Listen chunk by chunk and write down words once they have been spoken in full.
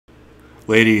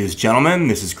Ladies, gentlemen,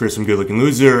 this is Chris from Good Looking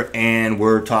Loser, and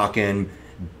we're talking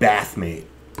Bathmate,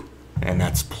 and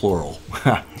that's plural.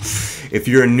 If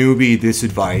you're a newbie, this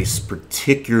advice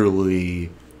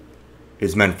particularly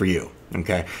is meant for you,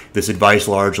 okay? This advice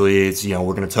largely is,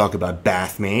 we're going to talk about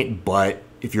Bathmate, but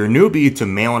if you're a newbie to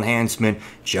male enhancement,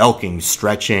 gelking,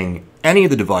 stretching, any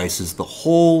of the devices, the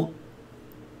whole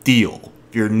deal,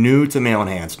 if you're new to male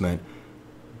enhancement,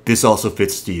 this also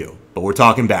fits to you. But we're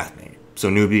talking Bathmate. So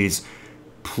newbies,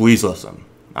 please listen.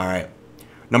 All right.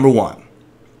 Number one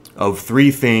of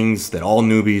three things that all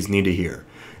newbies need to hear.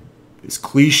 As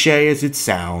cliche as it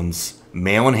sounds,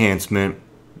 male enhancement,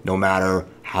 no matter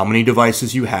how many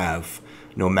devices you have,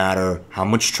 no matter how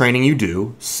much training you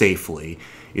do safely,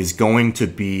 is going to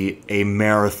be a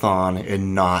marathon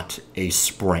and not a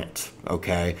sprint,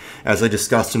 okay? As I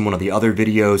discussed in one of the other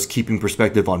videos, keeping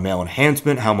perspective on male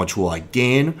enhancement, how much will I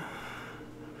gain?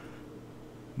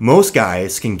 Most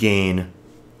guys can gain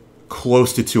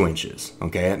close to 2 inches,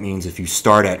 okay? That means if you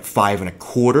start at 5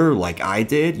 1/4 like I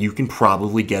did, you can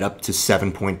probably get up to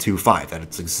 7.25.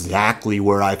 That's exactly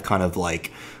where I've kind of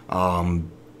like,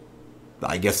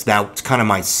 I guess that's kind of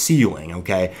my ceiling,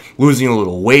 okay? Losing a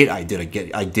little weight, I did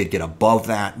get above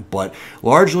that, but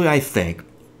largely I think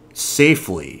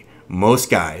safely, most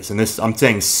guys, and this I'm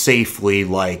saying safely,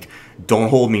 like don't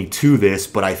hold me to this,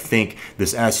 but I think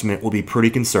this estimate will be pretty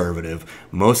conservative.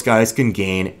 Most guys can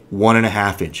gain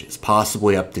 1.5 inches,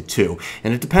 possibly up to 2.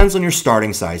 And it depends on your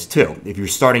starting size too. If you're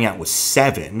starting out with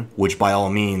 7, which by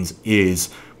all means is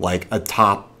like a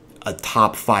top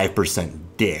 5%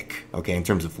 dick, okay, in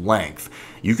terms of length,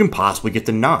 you can possibly get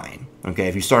to 9. Okay,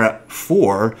 if you start at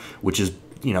 4, which is,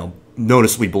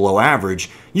 noticeably below average,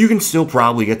 you can still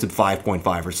probably get to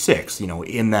 5.5 or 6,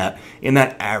 in that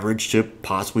average to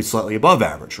possibly slightly above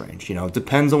average range. It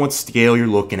depends on what scale you're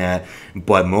looking at,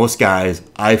 but most guys,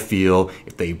 I feel,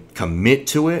 if they commit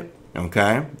to it,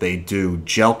 okay, they do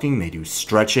gelking, they do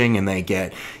stretching, and they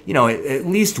get, at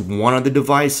least one of the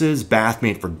devices,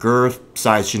 Bathmate for girth,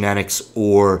 size genetics,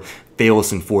 or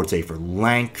Thales and Forte for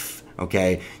length,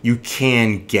 okay, you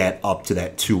can get up to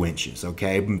that 2 inches,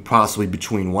 okay, possibly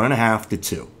between 1.5 to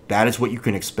 2. That is what you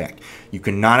can expect. You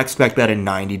cannot expect that in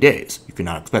 90 days. You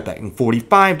cannot expect that in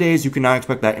 45 days. You cannot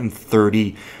expect that in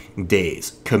 30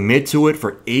 days. Commit to it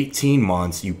for 18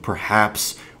 months. You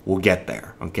perhaps will get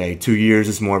there, okay? 2 years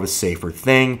is more of a safer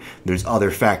thing. There's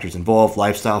other factors involved,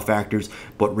 lifestyle factors,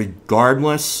 but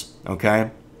regardless,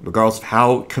 okay, regardless of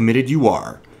how committed you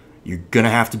are, you're going to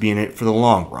have to be in it for the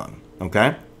long run,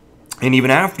 okay? And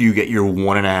even after you get your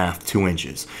 1.5, 2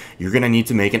 inches, you're going to need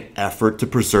to make an effort to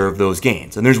preserve those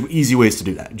gains. And there's easy ways to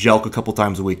do that. Gelk a couple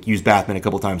times a week, use Bathmate a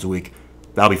couple times a week.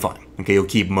 That'll be fine. Okay, you'll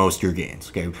keep most of your gains.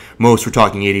 Okay, most, we're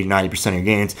talking 80 to 90% of your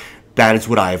gains. That is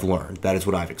what I've learned. That is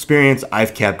what I've experienced.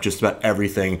 I've kept just about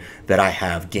everything that I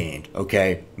have gained.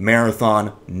 Okay,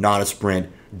 marathon, not a sprint.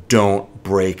 Don't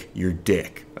break your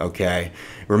dick. Okay,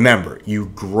 remember, you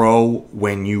grow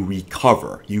when you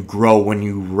recover. You grow when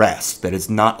you rest. That is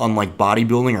not unlike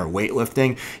bodybuilding or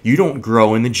weightlifting. You don't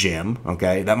grow in the gym,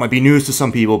 okay? That might be news to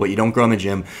some people, but you don't grow in the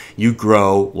gym. You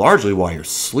grow largely while you're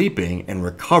sleeping and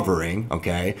recovering,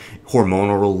 okay?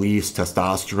 Hormonal release,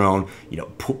 testosterone,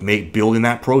 building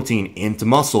that protein into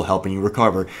muscle, helping you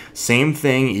recover. Same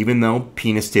thing, even though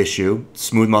penis tissue,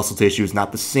 smooth muscle tissue is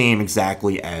not the same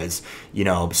exactly as,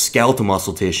 skeletal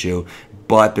muscle tissue,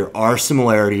 but there are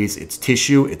similarities. It's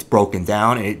tissue, it's broken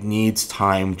down, and it needs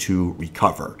time to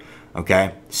recover,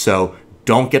 okay? So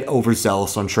don't get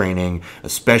overzealous on training,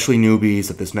 especially newbies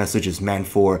that this message is meant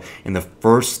for. In the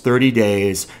first 30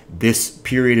 days, this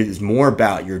period is more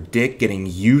about your dick getting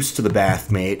used to the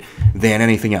Bathmate than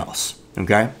anything else,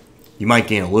 okay? You might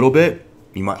gain a little bit.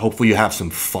 Hopefully you have some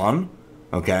fun,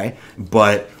 okay?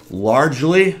 But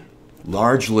largely,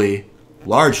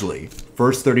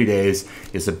 first 30 days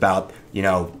is about,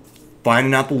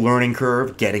 finding out the learning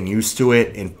curve, getting used to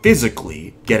it, and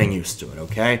physically getting used to it,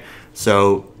 okay?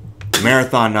 So,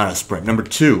 marathon, not a sprint. Number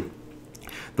 2,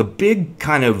 the big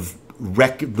kind of,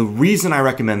 the reason I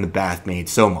recommend the Bathmate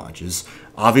so much is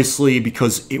obviously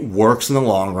because it works in the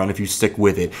long run if you stick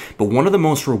with it, but one of the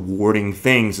most rewarding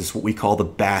things is what we call the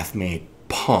Bathmate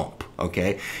pump,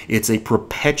 okay? It's a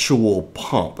perpetual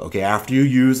pump, okay? After you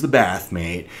use the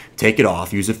Bathmate, take it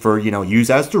off, use it for, use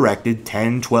as directed,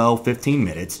 10, 12, 15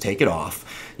 minutes, take it off,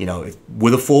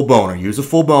 with a full boner, use a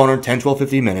full boner, 10, 12,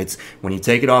 15 minutes. When you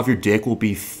take it off, your dick will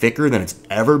be thicker than it's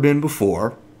ever been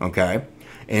before, okay?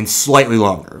 And slightly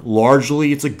longer.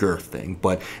 Largely, it's a girth thing,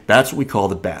 but that's what we call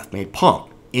the Bathmate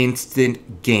pump.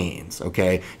 Instant gains,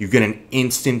 okay? You get an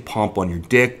instant pump on your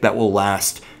dick that will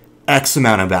last X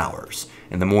amount of hours.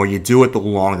 And the more you do it, the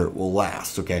longer it will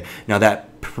last, okay? Now,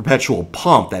 that perpetual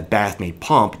pump, that Bathmate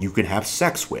pump, you can have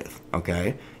sex with,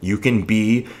 okay? You can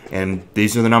be, and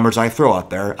these are the numbers I throw out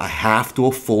there, a half to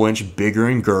a full inch bigger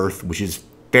in girth, which is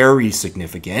very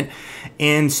significant,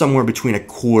 and somewhere between a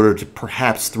quarter to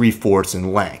perhaps 3/4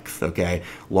 in length, okay?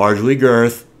 Largely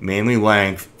girth, mainly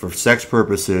length. For sex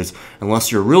purposes, unless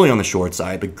you're really on the short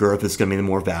side, the girth is going to be the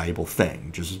more valuable thing.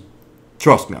 Just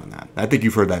trust me on that. I think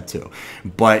you've heard that too.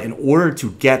 But in order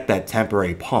to get that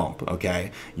temporary pump,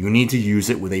 okay, you need to use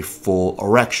it with a full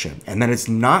erection. And that is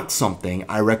not something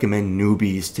I recommend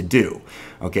newbies to do.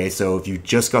 Okay, so if you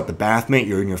just got the Bathmate,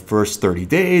 you're in your first 30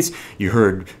 days, you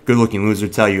heard Good Looking Loser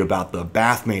tell you about the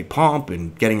Bathmate pump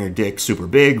and getting your dick super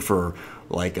big for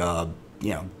like a,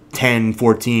 10,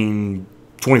 14,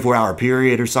 24-hour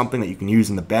period or something that you can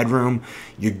use in the bedroom,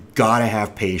 you gotta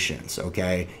have patience,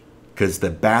 okay? Because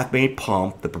the Bathmate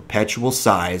pump, the perpetual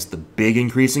size, the big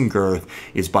increase in girth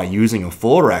is by using a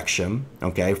full erection,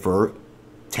 okay, for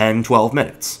 10, 12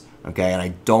 minutes, okay? And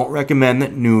I don't recommend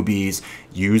that newbies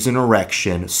use an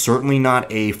erection, certainly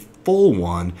not a full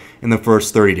one, in the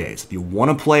first 30 days. If you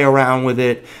want to play around with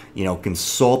it,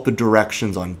 consult the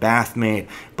directions on Bathmate,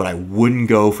 but I wouldn't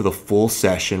go for the full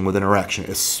session with an erection,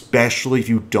 especially if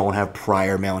you don't have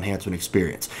prior male enhancement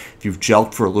experience. If you've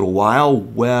jelqed for a little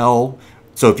while,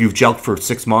 so if you've jelqed for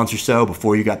 6 months or so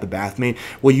before you got the Bathmate,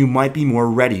 well, you might be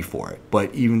more ready for it.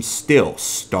 But even still,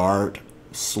 start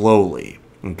slowly,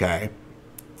 okay?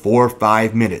 4 or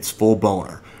 5 minutes, full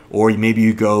boner. Or maybe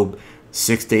you go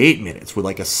 6 to 8 minutes with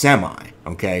like a semi,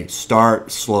 okay?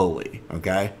 Start slowly,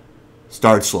 okay?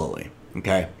 Start slowly,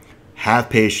 okay? Have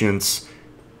patience.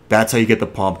 That's how you get the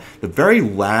pump. The very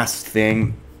last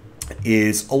thing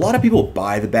is a lot of people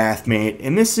buy the Bathmate,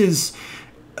 and this is...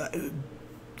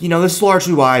 this is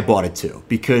largely why I bought it too,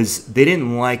 because they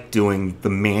didn't like doing the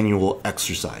manual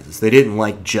exercises. They didn't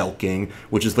like jelqing,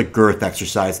 which is the girth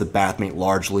exercise the Bathmate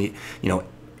largely,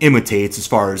 imitates as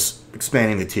far as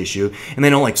expanding the tissue. And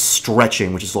they don't like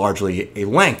stretching, which is largely a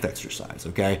length exercise,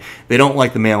 okay? They don't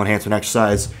like the male enhancement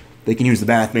exercise. They can use the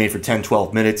Bathmate for 10,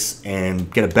 12 minutes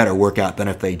and get a better workout than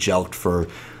if they jelqed for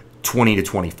 20 to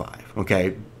 25,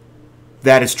 okay?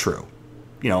 That is true.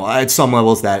 At some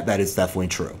levels, that is definitely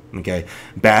true, okay?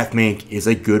 Bathmate is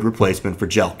a good replacement for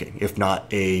jelqing, if not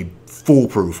a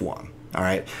foolproof one, all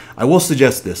right? I will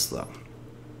suggest this, though,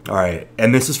 all right?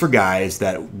 And this is for guys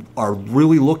that are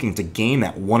really looking to gain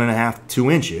that 1.5 to 2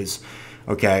 inches,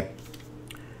 okay?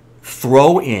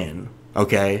 Throw in,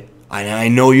 okay? I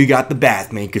know you got the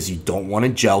Bathmate because you don't want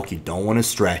to jelq, you don't want to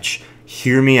stretch.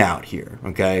 Hear me out here,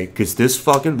 okay? Because this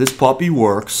puppy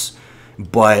works,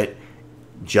 but...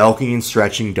 jelqing and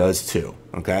stretching does too,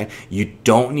 okay? You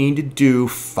don't need to do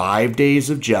 5 days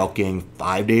of jelqing,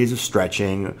 5 days of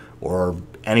stretching, or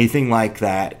anything like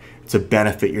that to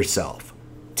benefit yourself.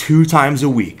 2 times a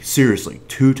week, seriously,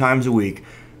 2 times a week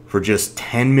for just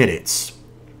 10 minutes,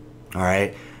 all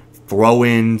right? Throw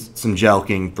in some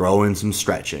jelqing, throw in some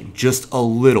stretching, just a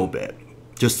little bit,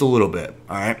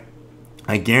 all right?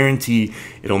 I guarantee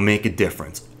it'll make a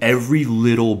difference. Every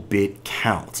little bit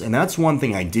counts. And that's one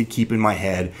thing I did keep in my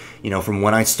head, from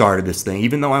when I started this thing,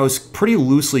 even though I was pretty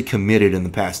loosely committed in the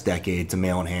past decade to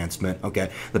male enhancement, okay?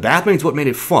 The Bathmate's what made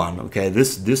it fun, okay?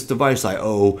 This device I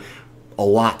owe a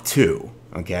lot to,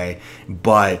 okay?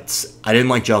 But I didn't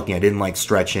like jelqing, I didn't like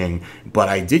stretching, but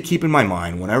I did keep in my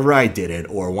mind whenever I did it,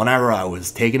 or whenever I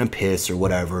was taking a piss or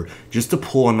whatever, just to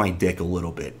pull on my dick a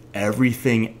little bit.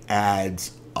 Everything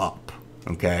adds up,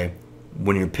 okay?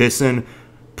 When you're pissing,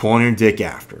 pull on your dick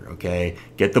after, okay?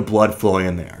 Get the blood flowing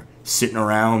in there. Sitting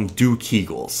around, do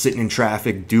Kegels. Sitting in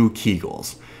traffic, do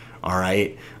Kegels. All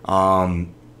right?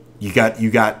 You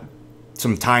got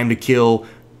some time to kill,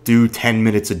 do 10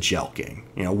 minutes of jelqing.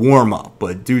 Warm up,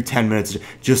 but do 10 minutes,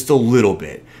 just a little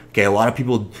bit. Okay, a lot of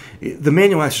people, the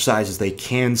manual exercises, they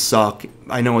can suck.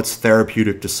 I know it's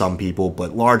therapeutic to some people,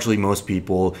 but largely most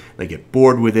people, they get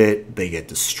bored with it, they get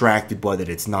distracted by it,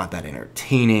 it's not that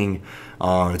entertaining.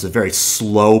 It's a very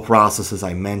slow process, as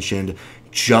I mentioned.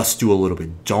 Just do a little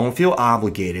bit. Don't feel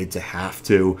obligated to have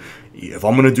to, if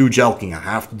I'm going to do jelqing, I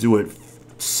have to do it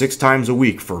 6 times a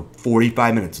week for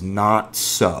 45 minutes. Not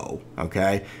so,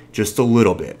 okay? Just a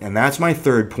little bit. And that's my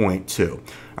third point, too.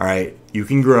 All right? You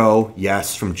can grow,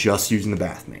 yes, from just using the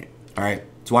Bathmate. All right?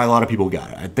 That's why a lot of people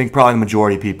got it. I think probably the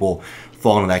majority of people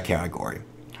fall into that category.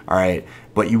 All right?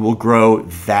 But you will grow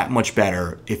that much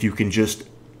better if you can just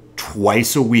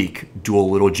twice a week do a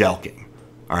little jelqing.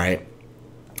 All right?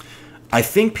 I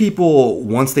think people,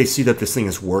 once they see that this thing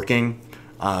is working,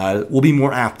 will be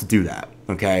more apt to do that.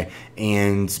 Okay?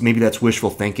 And maybe that's wishful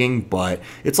thinking, but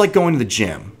it's like going to the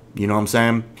gym. You know what I'm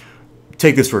saying?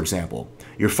 Take this for example.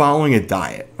 you're following a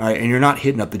diet, all right, and you're not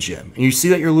hitting up the gym, and you see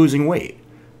that you're losing weight,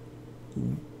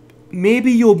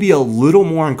 maybe you'll be a little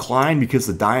more inclined because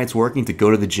the diet's working to go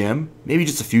to the gym, maybe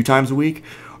just a few times a week,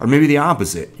 or maybe the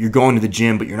opposite. You're going to the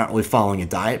gym, but you're not really following a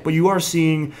diet, but you are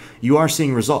seeing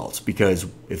results, because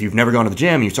if you've never gone to the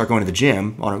gym and you start going to the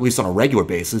gym, on at least on a regular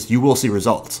basis, you will see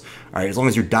results. All right, as long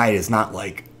as your diet is not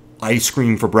like ice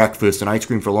cream for breakfast and ice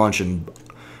cream for lunch and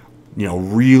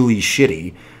really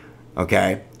shitty,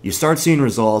 okay? You start seeing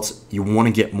results, you want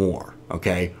to get more,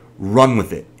 okay? Run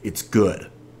with it. It's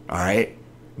good. All right?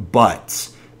 But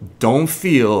don't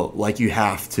feel like you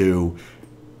have to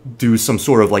do some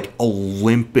sort of like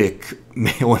Olympic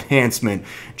male enhancement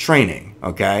training,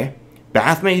 okay?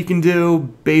 Bathmate you can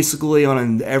do basically on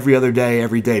an every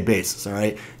day basis, all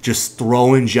right? Just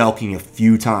throw in jelqing a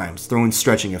few times, throw in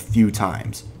stretching a few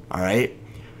times, all right?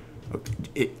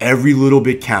 Every little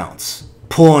bit counts.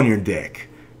 Pull on your dick.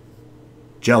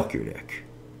 Jelq your dick.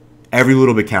 Every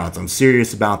little bit counts. I'm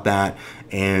serious about that.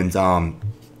 And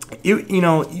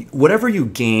whatever you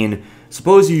gain,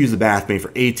 suppose you use the Bathmate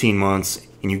for 18 months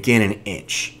and you gain an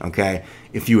inch, okay?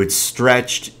 If you had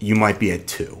stretched, you might be at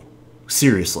 2.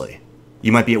 Seriously.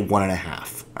 You might be at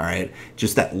 1.5, all right?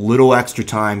 Just that little extra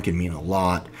time can mean a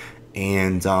lot.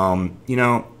 And,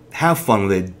 have fun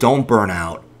with it. Don't burn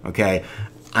out, okay?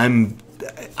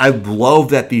 I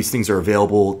love that these things are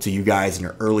available to you guys in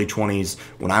your early 20s.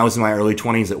 When I was in my early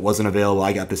 20s, it wasn't available.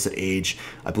 I got this at age,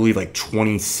 I believe, like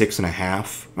 26 and a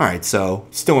half. All right, so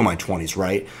still in my 20s,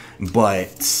 right?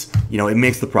 But, it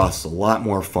makes the process a lot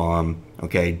more fun,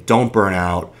 okay? Don't burn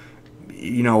out.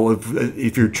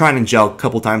 If you're trying to gel a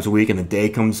couple times a week and the day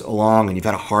comes along and you've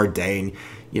had a hard day and,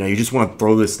 you just want to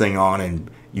throw this thing on and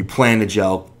you plan to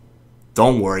gel,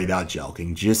 don't worry about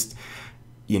jelqing. Just,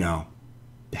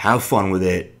 have fun with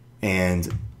it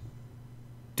and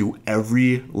do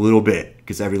every little bit,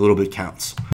 because every little bit counts.